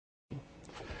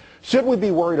Should we be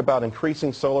worried about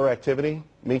increasing solar activity?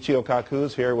 Michio Kaku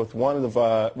is here with one of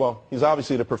the, well, he's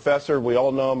obviously the professor. We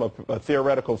all know him of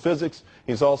theoretical physics.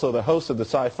 He's also the host of the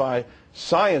sci-fi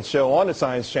science show on the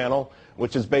Science Channel,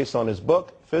 which is based on his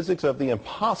book, Physics of the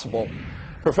Impossible.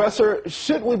 Professor,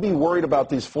 should we be worried about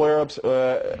these flare-ups?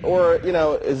 Or, you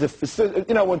know,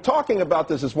 when talking about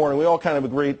this morning, we all kind of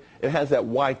agreed it has that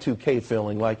Y2K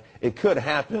feeling, like it could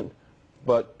happen.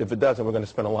 But if it doesn't, we're going to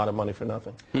spend a lot of money for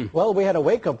nothing. Well, we had a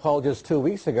wake-up call just 2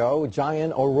 weeks ago.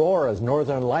 Giant auroras,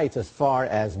 northern lights as far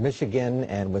as Michigan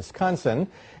and Wisconsin.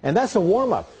 And that's a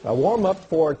warm-up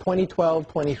for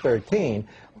 2012-2013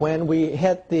 when we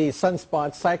hit the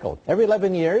sunspot cycle. Every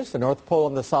 11 years, the North Pole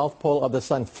and the South Pole of the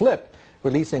sun flip,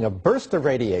 releasing a burst of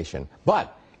radiation.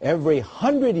 But every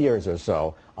 100 years or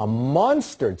so, a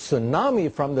monster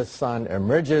tsunami from the sun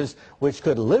emerges, which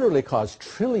could literally cause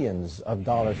trillions of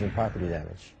dollars in property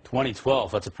damage.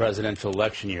 2012, that's a presidential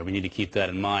election year. We need to keep that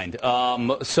in mind.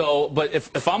 But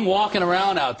if I'm walking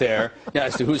around out there,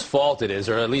 as to whose fault it is,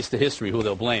 or at least the history, who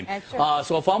they'll blame.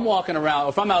 So if I'm walking around,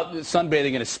 if I'm out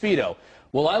sunbathing in a Speedo,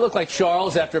 will I look like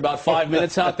Charles after about 5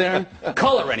 minutes out there?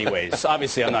 Color, anyways.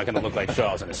 Obviously, I'm not going to look like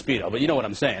Charles in a Speedo, but you know what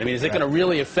I'm saying. I mean, is it going to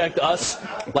really affect us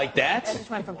like that? It just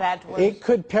went from bad to worse. It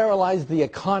could paralyze the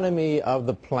economy of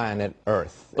the planet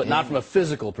Earth. But not from a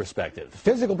physical perspective.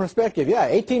 Physical perspective, yeah.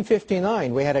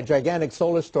 1859, we had a gigantic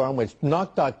solar storm which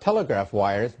knocked out telegraph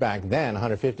wires back then,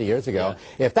 150 years ago.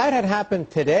 Yeah. If that had happened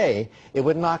today, it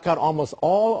would knock out almost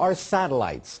all our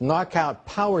satellites, knock out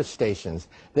power stations.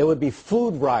 There would be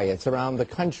food riots around the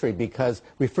country because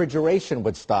refrigeration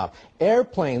would stop.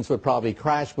 Airplanes would probably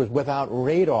crash without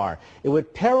radar. It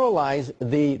would paralyze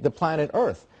the planet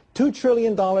Earth. $2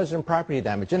 trillion in property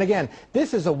damage. And again,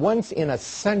 this is a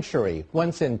once-in-a-century,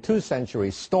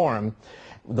 once-in-2-century storm.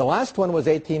 The last one was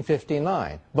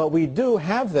 1859. But we do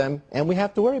have them, and we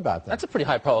have to worry about them. That's a pretty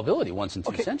high probability, once in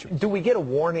 2 centuries. Do we get a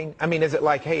warning? I mean, is it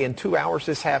like, hey, in 2 hours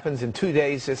this happens, in 2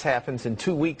 days this happens, in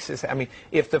 2 weeks this happens? I mean,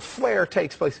 if the flare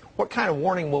takes place, what kind of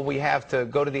warning will we have to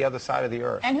go to the other side of the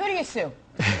Earth? And who do you sue?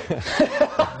 I'll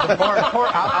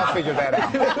figure that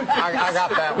out. I got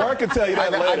that. Mark can tell you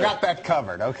that later. I got that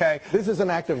covered, okay? This is an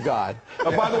act of God.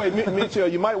 By the way, Michio,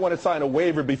 you might want to sign a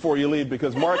waiver before you leave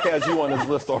because Mark has you on his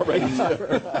list already.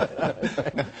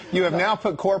 You have now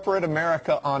put corporate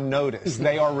America on notice.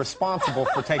 They are responsible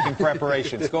for taking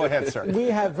preparations. Go ahead, sir. We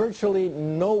have virtually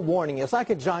no warning. It's like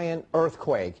a giant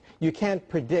earthquake. You can't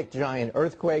predict giant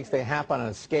earthquakes. They happen on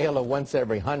a scale of once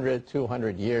every 100,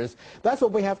 200 years. That's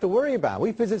what we have to worry about.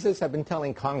 We physicists have been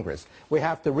telling Congress we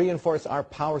have to reinforce our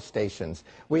power stations.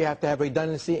 We have to have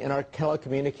redundancy in our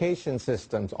telecommunication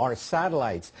systems, our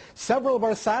satellites. Several of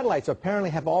our satellites apparently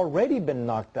have already been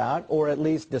knocked out or at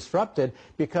least disrupted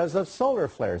because of solar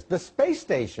flares. The space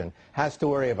station has to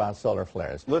worry about solar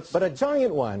flares. But a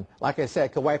giant one, like I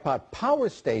said, could wipe out power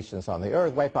stations on the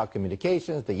Earth, wipe out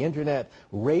communications, the internet,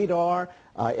 radar,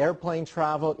 airplane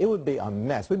travel. It would be a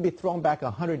mess. We'd be thrown back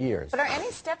 100 years. But are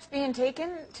any steps being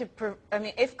taken to, I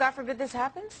mean, if God forbid this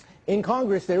happens? In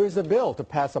Congress, there is a bill to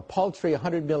pass a paltry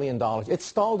 $100 million. It's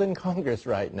stalled in Congress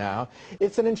right now.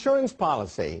 It's an insurance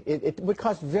policy. It would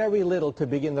cost very little to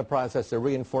begin the process of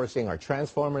reinforcing our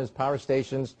transformers, power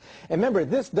stations. And remember,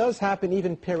 this does happen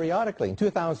even periodically. In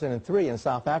 2003 in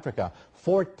South Africa,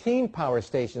 14 power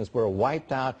stations were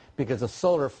wiped out because a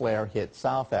solar flare hit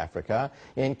South Africa.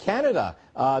 In Canada,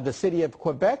 the city of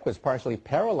Quebec was partially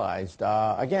paralyzed,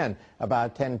 again,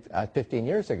 about 15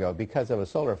 years ago because of a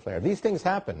solar flare. These things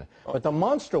happen, but the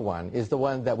monster one is the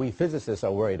one that we physicists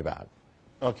are worried about.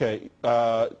 Okay,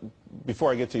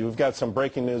 before I get to you, we've got some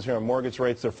breaking news here on mortgage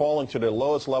rates. They're falling to their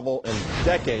lowest level in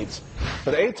decades. For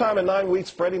the 8th time in 9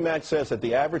 weeks, Freddie Mac says that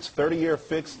the average 30-year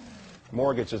fixed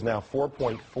mortgage is now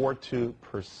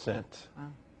 4.42%.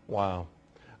 Wow.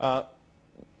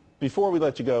 Before we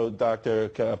let you go,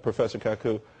 Professor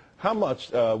Kaku, how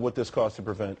much would this cost to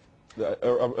prevent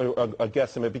a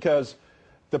guesstimate? Because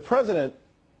the president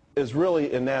is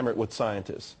really enamored with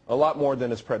scientists, a lot more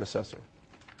than his predecessor.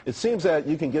 It seems that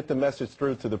you can get the message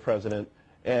through to the president.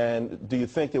 And do you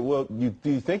think it will? Do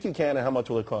you think you can, and how much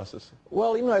will it cost us?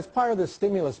 Well, you know, as part of the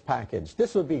stimulus package,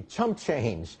 this would be chump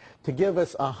change to give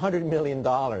us $100 million.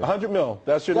 $100 million,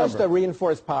 that's your number. Just to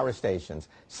reinforce power stations.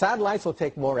 Satellites will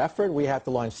take more effort. We have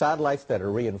to launch satellites that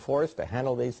are reinforced to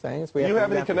handle these things. Do you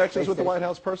have any connections with the White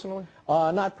House personally?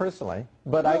 Not personally,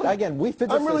 but really? Again, we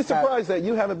physicists. I'm really surprised that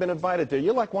you haven't been invited there.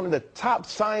 You're like one of the top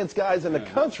science guys in the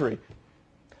country.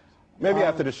 Maybe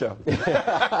after the show.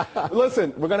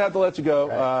 Listen, we're going to have to let you go.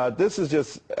 Right. This is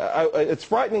just, it's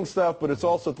frightening stuff, but it's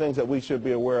also things that we should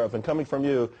be aware of. And coming from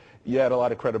you, you add a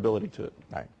lot of credibility to it.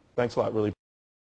 Right. Thanks a lot, really.